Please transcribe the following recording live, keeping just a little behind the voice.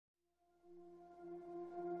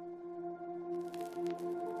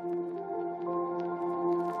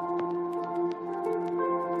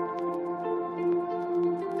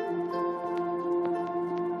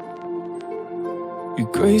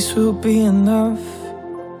grace will be enough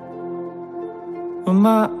when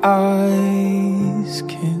my eyes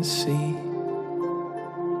can't see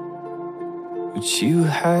what you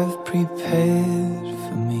have prepared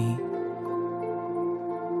for me.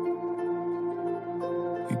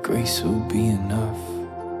 Your grace will be enough.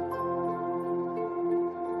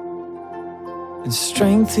 And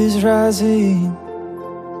strength is rising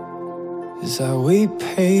as I wait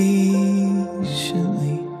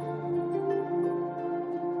patiently.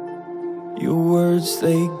 Your words,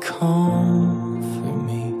 they comfort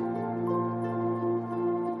me.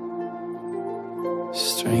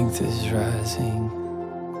 Strength is rising.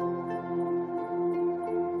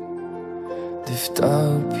 Lift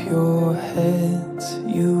up your heads,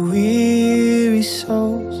 you weary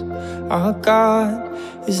souls. Our God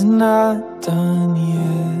is not done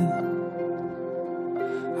yet.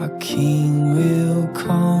 Our King will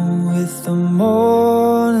come with the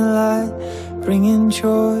morning light, bringing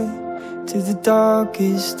joy to the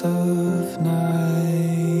darkest of night.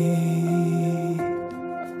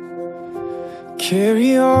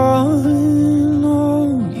 Carry on,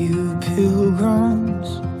 all you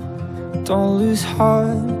pilgrims. Don't lose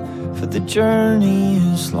heart, for the journey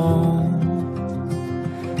is long.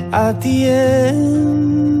 At the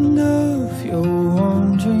end of your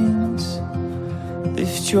wanderings,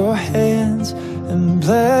 lift your hands and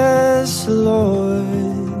bless the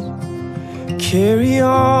Lord. Carry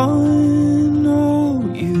on, all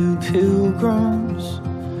you pilgrims.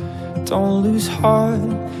 Don't lose heart,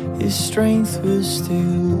 His strength will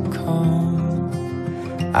still come.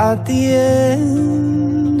 At the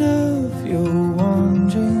end of your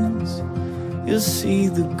wanderings, you'll see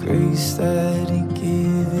the grace that He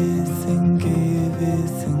giveth and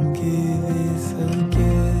giveth and giveth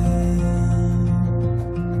again.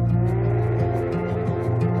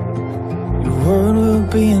 Your word will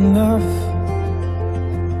be enough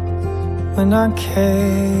when I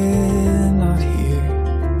cannot hear,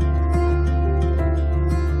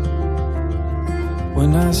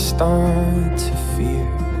 when I start to fear.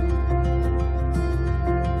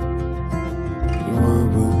 Your word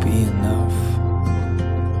will be enough.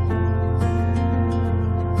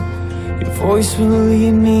 Your voice will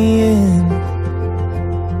lead me in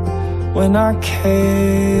when I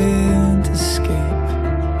can't escape,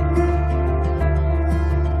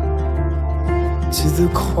 to the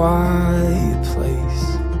quiet place.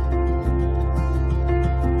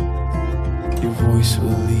 Your voice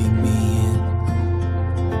will lead me in.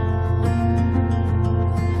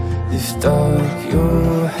 Lift up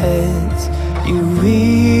your heads, you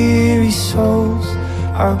weary souls.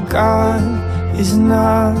 Our God is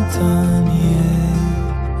not done yet.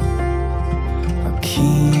 Our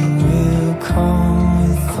King will come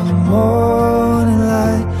with the morning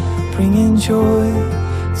light, bringing joy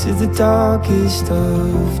to the darkest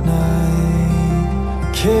of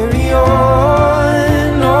night. Carry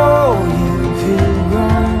on, all you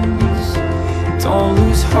pilgrims. Don't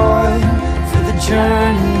lose heart, for the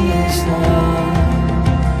journey is long.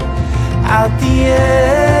 At the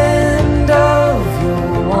end of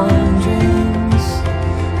your wanderings,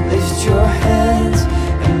 lift your hands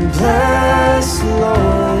and bless the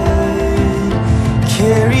Lord.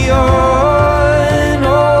 Carry on,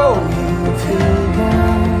 all you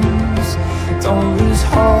pilgrims. Don't lose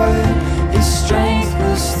heart, His strength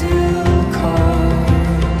will still come.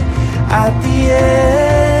 At the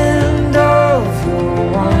end of your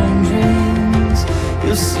wanderings,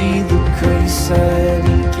 you'll see the grace that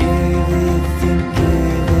He giveth and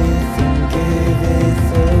giveth and giveth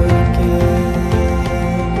again.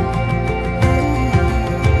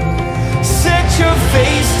 Set your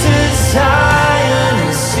face to Zion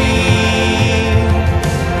and see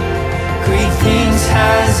great things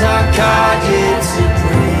has our God yet to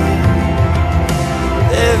bring.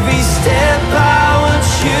 Every step I will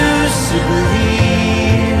choose to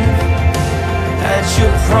believe that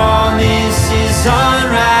your promise is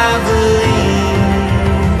unraveling.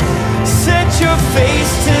 Set your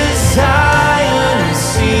face to Zion and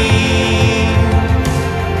see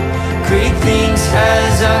great things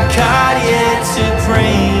has our God yet to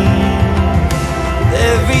bring.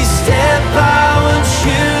 Every step I will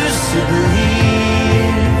choose to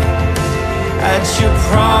believe that your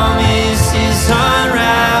promise is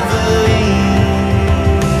unraveling.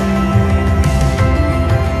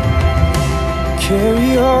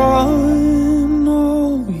 Carry on,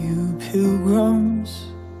 all you pilgrims.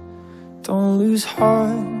 Don't lose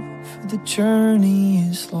heart, for the journey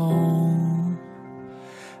is long.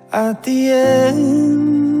 At the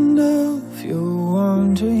end of your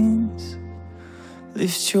wanderings,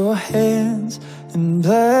 lift your hands and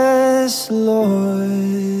bless the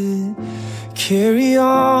Lord. carry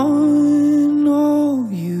on, all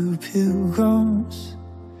you pilgrims.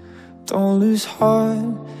 Don't lose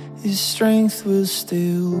heart, His strength will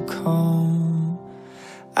still come.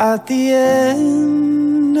 At the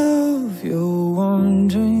end of your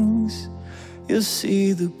wanderings, you'll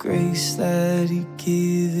see the grace that He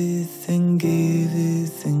giveth and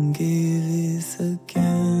giveth and giveth.